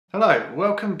Hello,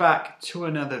 welcome back to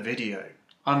another video.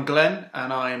 I'm Glenn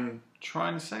and I'm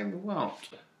trying to save the world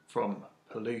from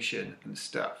pollution and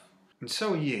stuff. And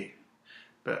so are you.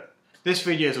 But this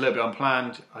video is a little bit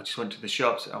unplanned. I just went to the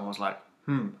shops and was like,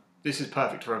 this is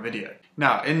perfect for a video.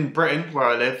 Now, in Britain, where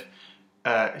I live,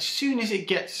 as soon as it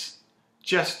gets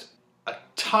just a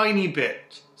tiny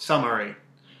bit summery,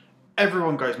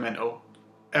 everyone goes mental.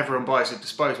 Everyone buys a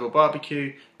disposable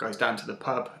barbecue, goes down to the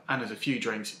pub, and there's a few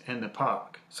drinks in the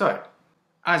park. So,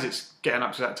 as it's getting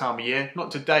up to that time of year,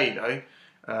 not today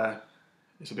though,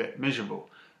 it's a bit miserable.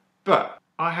 But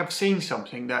I have seen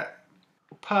something that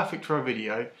perfect for a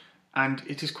video, and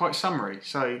it is quite summery.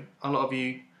 So a lot of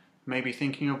you may be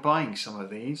thinking of buying some of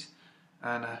these,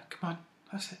 and come on,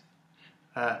 that's it.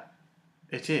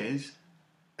 It is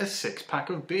a 6-pack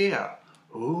of beer.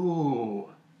 Ooh,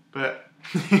 but.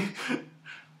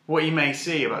 What you may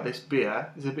see about this beer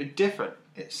is a bit different.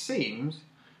 It seems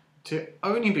to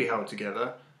only be held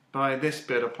together by this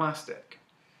bit of plastic.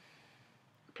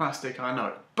 Plastic, I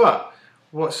know. But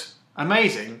what's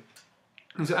amazing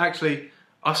is that actually,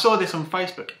 I saw this on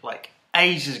Facebook like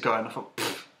ages ago and I thought,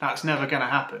 that's never going to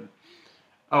happen.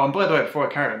 Oh, and by the way, before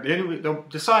I carry on, the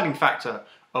deciding factor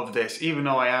of this, even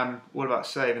though I am all about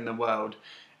saving the world,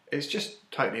 it's just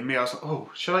totally me. I was like,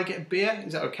 oh, should I get beer?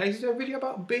 Is that okay? Is there a video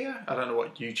about beer? I don't know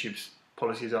what YouTube's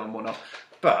policies are and whatnot.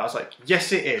 But I was like,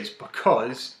 yes it is,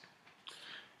 because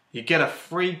you get a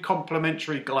free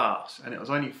complimentary glass and it was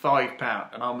only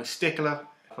 £5 and I'm a stickler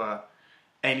for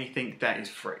anything that is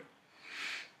free.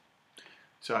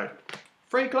 So,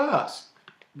 free glass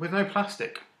with no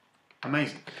plastic.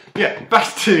 Amazing. Yeah,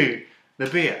 back to the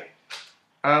beer.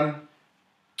 I've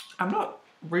not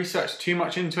researched too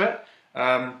much into it.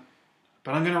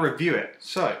 But I'm going to review it.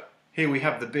 So, here we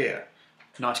have the beer.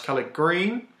 Nice coloured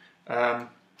green.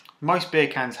 Most beer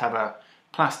cans have a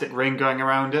plastic ring going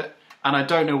around it. And I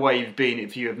don't know where you've been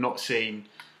if you have not seen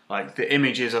like the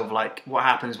images of like what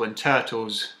happens when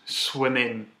turtles swim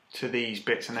in to these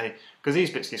bits, and because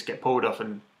these bits just get pulled off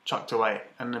and chucked away.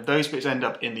 And if those bits end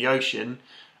up in the ocean,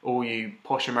 all you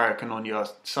posh American on your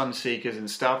sun seekers and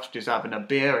stuff just having a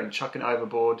beer and chucking it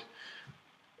overboard.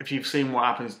 If you've seen what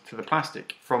happens to the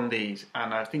plastic from these,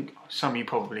 and I think some of you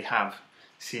probably have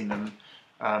seen them,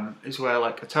 is where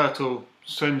like a turtle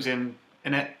swims in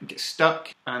it and gets stuck,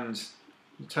 and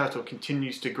the turtle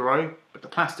continues to grow, but the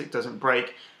plastic doesn't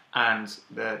break, and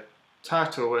the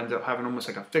turtle ends up having almost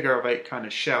like a figure of 8 kind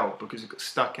of shell because it got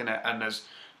stuck in it, and there's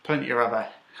plenty of other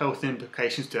health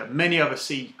implications to it. Many other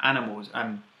sea animals,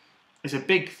 and it's a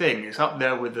big thing. It's up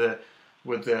there with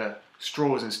the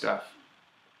straws and stuff.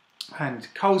 And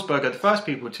Carlsberg are the first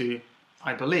people to,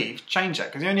 I believe, change that,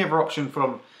 because the only other option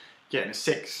from getting a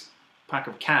 6-pack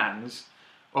of cans,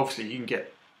 obviously you can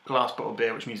get glass bottle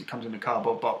beer, which means it comes in a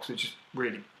cardboard box, which is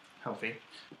really healthy.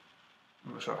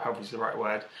 I'm not sure if healthy is the right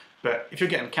word, but if you're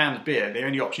getting canned beer, the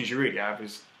only options you really have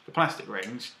is the plastic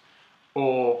rings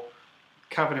or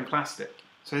covered in plastic.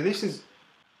 So this is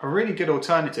a really good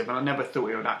alternative, and I never thought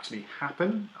it would actually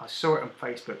happen. I saw it on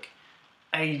Facebook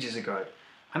ages ago.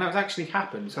 And that's actually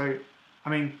happened. So, I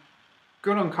mean,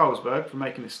 good on Carlsberg for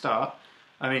making a start.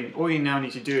 I mean, all you now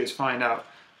need to do is find out,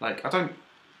 like,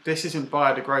 this isn't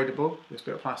biodegradable, this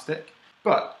bit of plastic,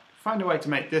 but find a way to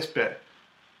make this bit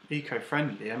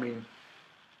eco-friendly. I mean,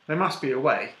 there must be a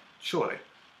way, surely.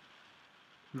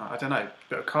 No, I don't know, a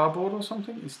bit of cardboard or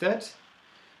something instead?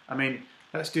 I mean,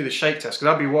 let's do the shake test,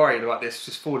 because I'd be worried about this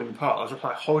just falling apart. I was just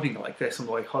like holding it like this on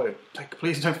the way home. Like,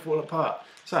 please don't fall apart.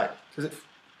 So, does it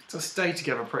stay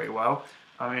together pretty well?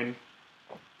 I mean,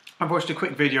 I've watched a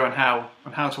quick video on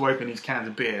how to open these cans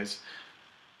of beers.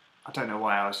 I don't know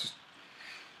why, I was just,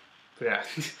 but yeah.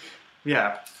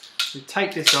 Yeah, we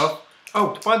take this off.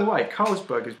 Oh, by the way,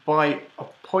 Carlsberg is by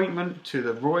appointment to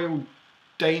the Royal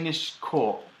Danish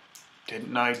Court.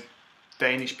 Didn't know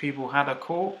Danish people had a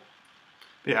court.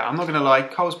 But yeah, I'm not gonna lie,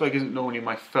 Carlsberg isn't normally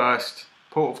my first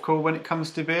port of call when it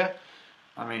comes to beer.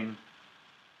 I mean,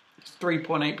 it's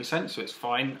 3.8%, so it's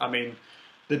fine. I mean,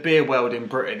 the beer world in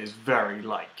Britain is very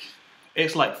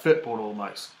it's like football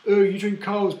almost. Oh, you drink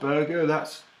Carlsberg, oh,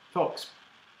 that's Fox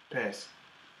piss.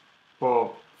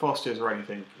 Or Foster's or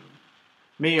anything.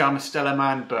 Me, I'm a Stella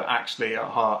man, but actually at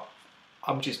heart,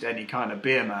 I'm just any kind of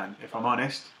beer man, if I'm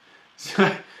honest. So,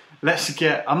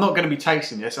 I'm not going to be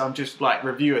tasting this, I'm just like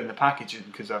reviewing the packaging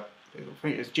because I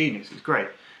think it's genius, it's great.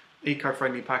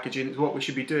 Eco-friendly packaging is what we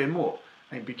should be doing more.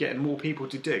 And be getting more people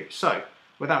to do. So,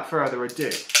 without further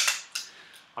ado,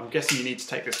 I'm guessing you need to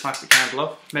take this plastic handle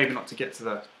off. Maybe not to get to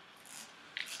the...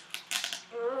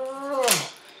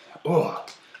 Oh.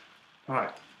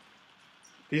 Alright.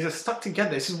 These are stuck together.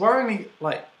 This is worrying me,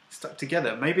 like, stuck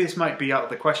together. Maybe this might be out of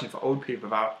the question for old people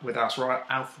with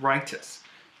arthritis.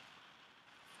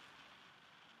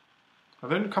 I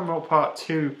don't come apart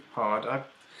too hard.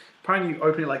 Apparently you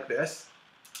open it like this.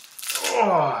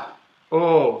 Oh,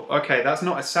 okay, that's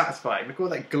not as satisfying. Look at all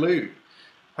that glue.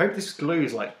 I hope this glue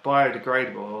is like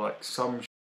biodegradable or like some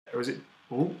or is it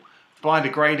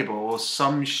biodegradable or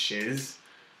some shiz.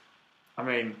 I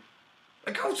mean,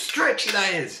 look how stretchy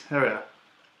that is. There we are.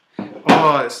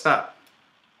 Oh, it's that.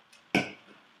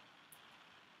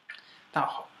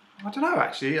 I don't know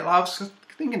actually. I was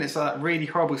thinking it's that really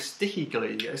horrible sticky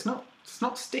glue. It's not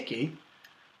sticky.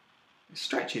 It's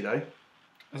stretchy though.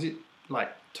 Is it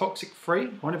like toxic free?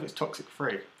 I wonder if it's toxic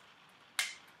free.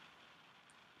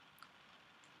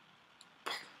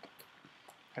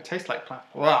 It tastes like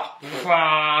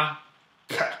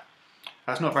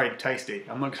that's not very tasty.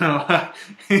 I'm not gonna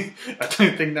I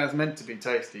don't think that's meant to be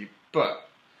tasty, but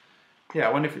yeah,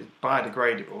 I wonder if it's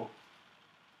biodegradable.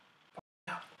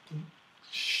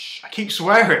 Shh, I keep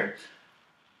swearing.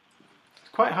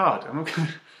 It's quite hard. I'm not gonna...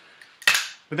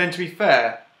 But then to be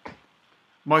fair,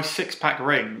 my 6-pack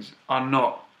rings are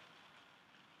not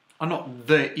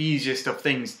the easiest of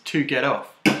things to get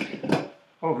off.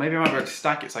 Oh, maybe I might be able to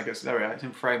stack it so I guess there we are, it's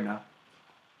in frame now.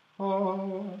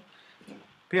 Oh.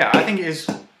 But yeah, I think it's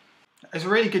a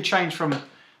really good change from the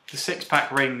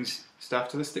 6-pack rings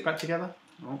stuff. Do they stick back together?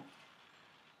 Oh.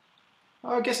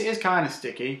 Oh, I guess it is kind of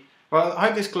sticky. Well, I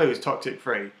hope this glue is toxic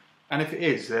free. And if it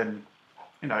is, then,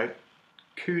 you know,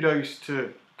 kudos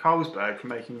to Carlsberg for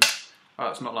making... Oh,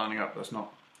 it's not lining up, that's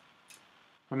not.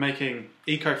 For making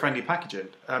eco-friendly packaging.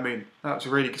 I mean, that was a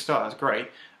really good start, that's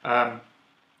great.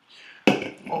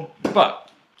 But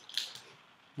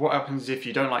what happens if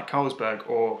you don't like Carlsberg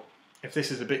or if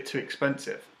this is a bit too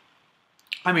expensive?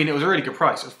 I mean, it was a really good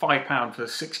price. It was £5 for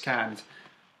 6 cans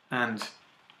and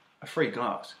a free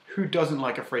glass. Who doesn't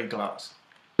like a free glass?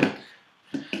 But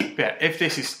yeah, if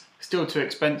this is still too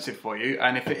expensive for you,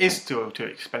 and if it is still too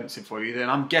expensive for you, then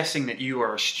I'm guessing that you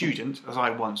are a student, as I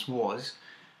once was.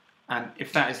 And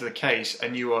if that is the case,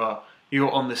 and you're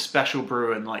on the special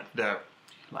brew and like the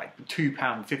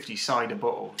 £2.50 cider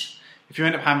bottles, if you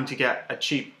end up having to get a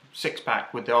cheap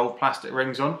 6-pack with the old plastic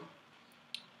rings on,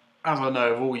 as I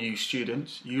know of all you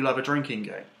students, you love a drinking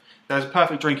game. There's a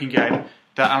perfect drinking game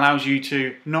that allows you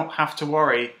to not have to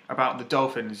worry about the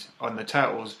dolphins and the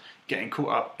turtles getting caught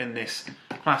up in this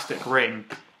plastic ring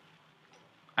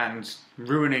and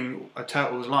ruining a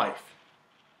turtle's life.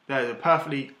 There's a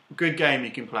perfectly good game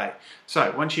you can play.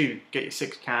 So once you get your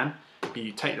 6 can,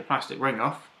 you take the plastic ring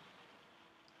off,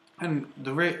 and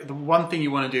the one thing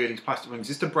you want to do with these plastic rings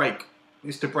is to break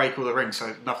all the rings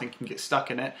so nothing can get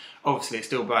stuck in it. Obviously it's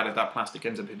still bad if that plastic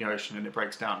ends up in the ocean and it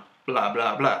breaks down, blah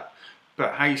blah blah.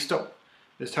 But how you stop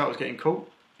those turtles getting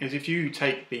caught is if you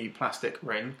take the plastic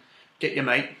ring, get your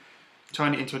mate,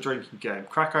 turn it into a drinking game,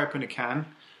 crack open a can,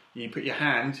 you put your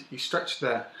hand, you stretch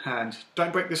the hand,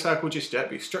 don't break the circle just yet,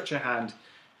 but you stretch your hand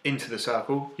into the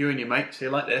circle, you and your mate, so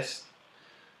you're like this,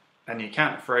 and you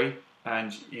count 3,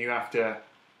 and you have to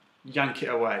yank it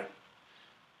away,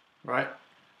 right?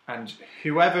 And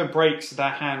whoever breaks their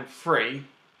hand free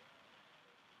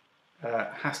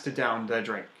has to down their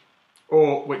drink.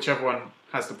 Or whichever one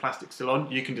has the plastic still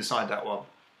on, you can decide that one.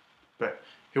 But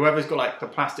whoever's got like the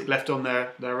plastic left on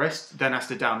their wrist, then has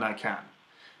to down their can.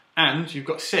 And you've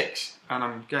got 6, and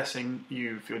I'm guessing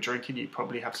if you're drinking, you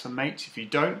probably have some mates. If you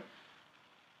don't,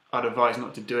 I'd advise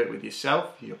not to do it with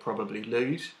yourself, you'll probably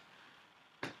lose.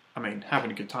 I mean, having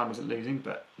a good time isn't losing,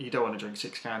 but you don't want to drink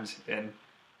 6 cans in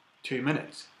 2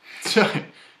 minutes. So,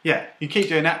 yeah, you keep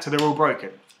doing that till they're all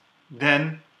broken.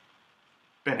 Then,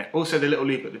 bin it. Also the little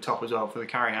loop at the top as well for the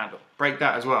carry handle. Break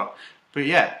that as well. But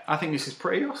yeah, I think this is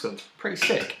pretty awesome. Pretty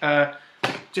sick.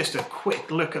 Just a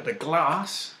quick look at the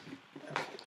glass.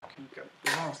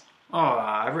 Oh,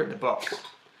 I've ripped the box.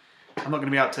 I'm not going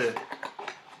to be able to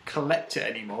collect it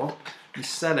anymore and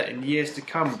sell it in years to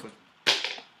come for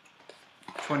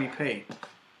 20p.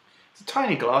 It's a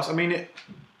tiny glass. I mean,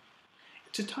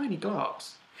 it's a tiny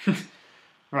glass.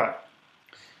 Right.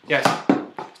 Yes,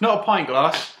 it's not a pint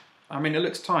glass. I mean, it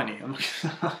looks tiny.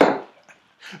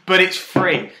 But it's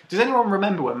free. Does anyone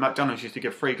remember when McDonald's used to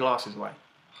give free glasses away?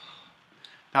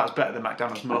 That was better than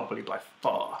McDonald's Monopoly by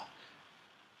far.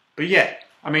 But yeah,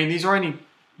 I mean,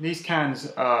 these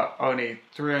cans are only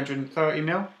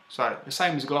 330ml, so the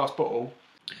same as a glass bottle.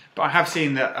 But I have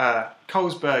seen that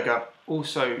Carlsberg are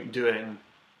also doing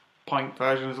pint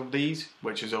versions of these,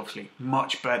 which is obviously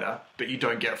much better, but you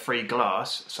don't get a free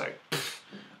glass, so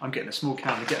I'm getting a small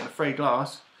can and getting a free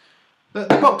glass. The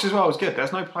box as well is good,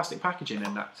 there's no plastic packaging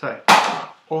in that, so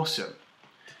awesome.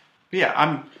 But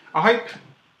yeah,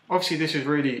 I obviously this is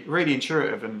really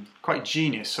intuitive and quite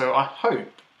genius. So I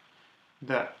hope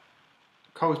that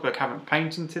Carlsberg haven't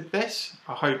patented this.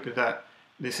 I hope that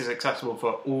this is accessible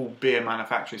for all beer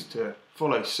manufacturers to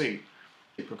follow suit,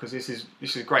 because this is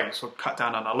great. It's sort of cut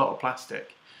down on a lot of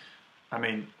plastic. I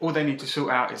mean, all they need to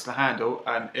sort out is the handle,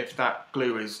 and if that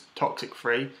glue is toxic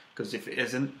free, because if it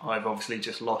isn't, I've obviously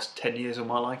just lost 10 years of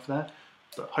my life there,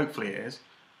 but hopefully it is.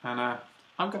 And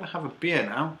I'm going to have a beer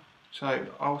now, so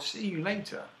I'll see you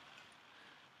later.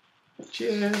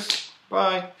 Cheers,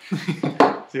 bye.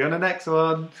 See you on the next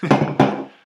one.